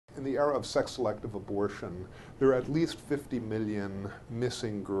the era of sex-selective abortion, there are at least 50 million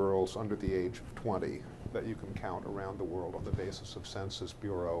missing girls under the age of 20 that you can count around the world on the basis of Census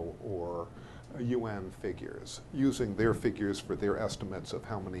Bureau or UN figures, using their figures for their estimates of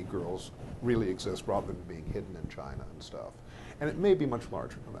how many girls really exist rather than being hidden in China and stuff. And it may be much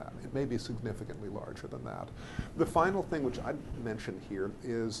larger than that. It may be significantly larger than that. The final thing which I'd mention here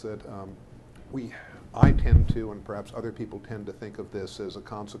is that I tend to, and perhaps other people tend to think of this as a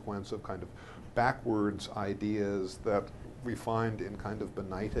consequence of kind of backwards ideas that we find in kind of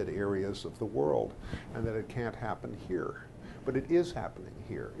benighted areas of the world, and that it can't happen here. But it is happening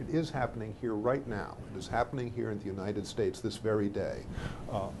here. It is happening here right now. It is happening here in the United States this very day.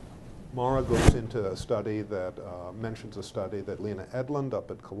 Mara goes into a study that mentions a study that Lena Edlund up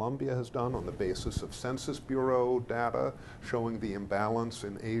at Columbia has done on the basis of Census Bureau data showing the imbalance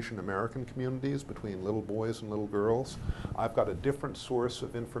in Asian American communities between little boys and little girls. I've got a different source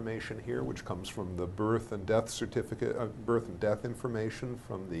of information here, which comes from the birth and death certificate, birth and death information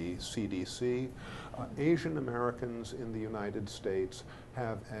from the CDC. Asian Americans in the United States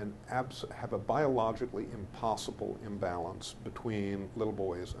have a biologically impossible imbalance between little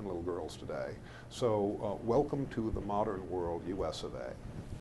boys and little girls today. So welcome to the modern world, US of A.